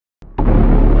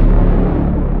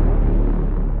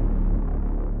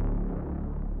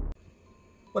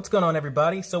What's going on,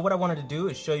 everybody? So what I wanted to do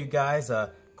is show you guys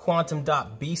a Quantum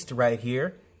Dot Beast right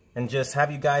here and just have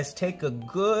you guys take a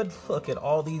good look at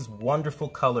all these wonderful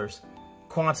colors.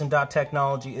 Quantum Dot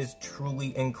technology is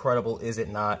truly incredible, is it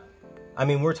not? I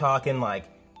mean, we're talking like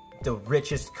the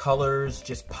richest colors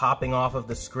just popping off of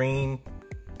the screen.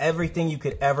 Everything you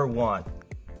could ever want.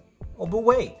 Oh, but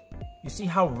wait, you see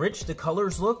how rich the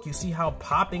colors look? You see how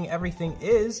popping everything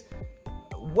is?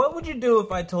 What would you do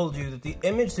if I told you that the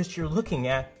image that you're looking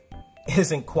at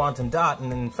isn't quantum dot,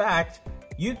 and in fact,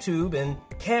 YouTube and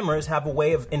cameras have a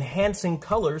way of enhancing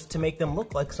colors to make them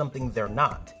look like something they're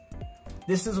not?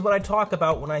 This is what I talk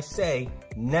about when I say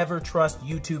never trust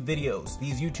YouTube videos.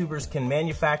 These YouTubers can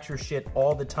manufacture shit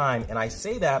all the time, and I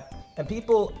say that, and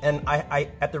people, and I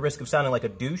at the risk of sounding like a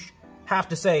douche, have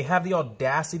to say, have the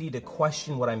audacity to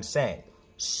question what I'm saying.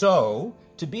 So,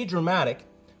 to be dramatic,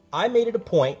 I made it a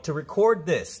point to record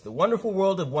this, the Wonderful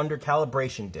World of Wonder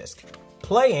calibration disc,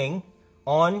 playing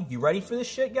on, you ready for this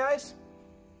shit, guys?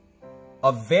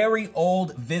 A very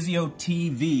old Vizio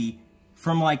TV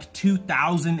from like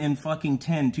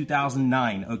 2010,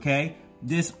 2009, okay?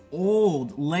 This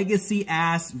old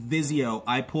legacy-ass Vizio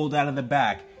I pulled out of the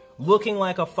back, looking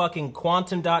like a fucking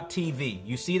Quantum Dot TV.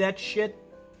 You see that shit?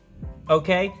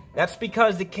 Okay, that's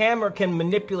because the camera can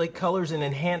manipulate colors and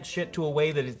enhance shit to a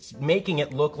way that it's making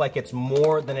it look like it's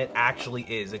more than it actually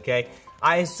is, okay?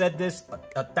 I said this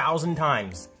a thousand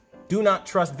times. Do not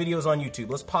trust videos on YouTube.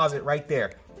 Let's pause it right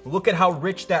there. Look at how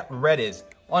rich that red is.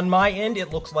 On my end,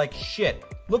 it looks like shit.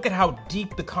 Look at how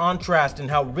deep the contrast and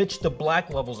how rich the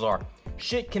black levels are.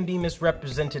 Shit can be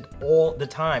misrepresented all the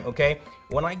time, okay?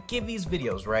 When I give these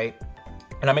videos, right?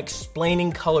 And I'm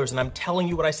explaining colors and I'm telling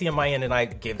you what I see on my end, and I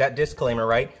give that disclaimer,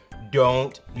 right?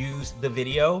 Don't use the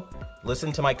video.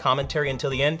 Listen to my commentary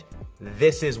until the end.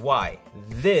 This is why.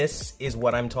 This is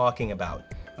what I'm talking about.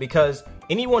 Because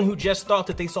anyone who just thought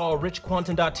that they saw a rich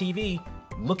Quantum Dot TV,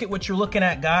 look at what you're looking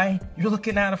at, guy. You're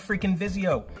looking at a freaking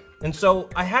Vizio. And so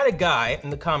I had a guy in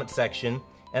the comment section,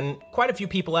 and quite a few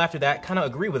people after that kind of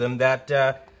agree with him that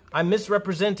I'm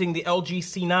misrepresenting the LG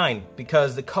C9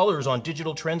 because the colors on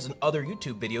Digital Trends and other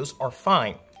YouTube videos are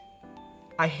fine.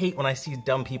 I hate when I see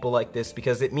dumb people like this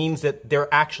because it means that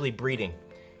they're actually breeding.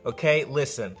 Okay,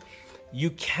 listen,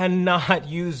 you cannot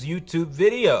use YouTube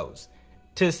videos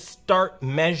to start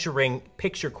measuring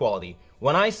picture quality.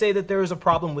 When I say that there is a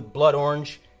problem with Blood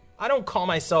Orange, I don't call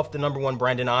myself the #1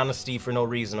 brand in honesty for no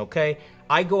reason, okay?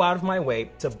 I go out of my way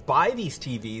to buy these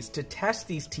TVs, to test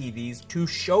these TVs, to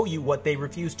show you what they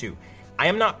refuse to. I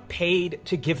am not paid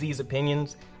to give these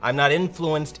opinions. I'm not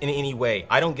influenced in any way.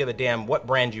 I don't give a damn what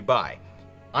brand you buy.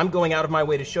 I'm going out of my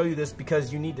way to show you this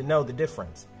because you need to know the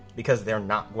difference. Because they're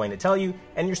not going to tell you,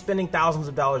 and you're spending thousands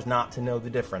of dollars not to know the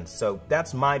difference. So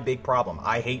that's my big problem.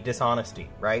 I hate dishonesty,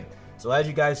 right? So as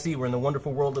you guys see, we're in the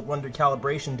Wonderful World of Wonder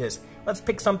calibration disc. Let's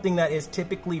pick something that is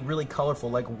typically really colorful,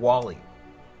 like WALL-E.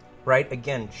 Right?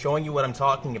 Again, showing you what I'm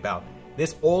talking about.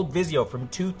 This old Vizio from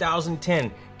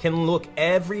 2010 can look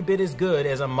every bit as good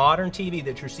as a modern TV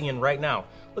that you're seeing right now.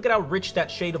 Look at how rich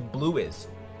that shade of blue is.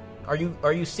 Are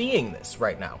you seeing this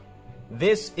right now?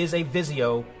 This is a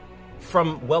Vizio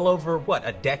from well over, what,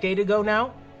 a decade ago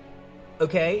now?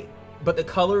 Okay? But the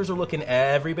colors are looking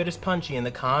every bit as punchy and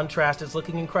the contrast is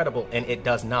looking incredible, and it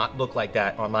does not look like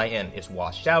that on my end. It's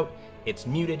washed out, it's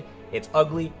muted, it's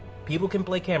ugly. People can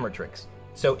play camera tricks.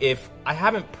 So if I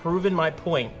haven't proven my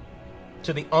point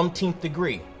to the umpteenth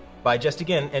degree by just,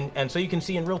 again, and so you can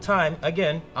see in real time,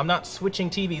 again, I'm not switching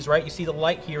TVs, right? You see the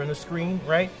light here on the screen,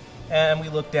 right? And we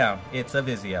look down. It's a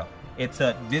Vizio. It's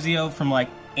a Vizio from like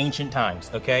ancient times,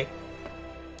 okay?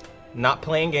 Not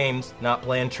playing games, not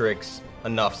playing tricks.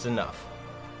 Enough's enough.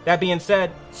 That being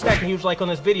said, smack a huge like on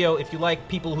this video if you like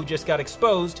people who just got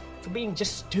exposed for being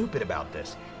just stupid about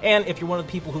this. And if you're one of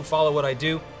the people who follow what I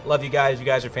do, love you guys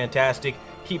are fantastic.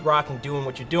 Keep rocking, doing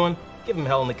what you're doing. Give them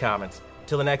hell in the comments.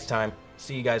 Till the next time,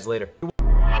 see you guys later.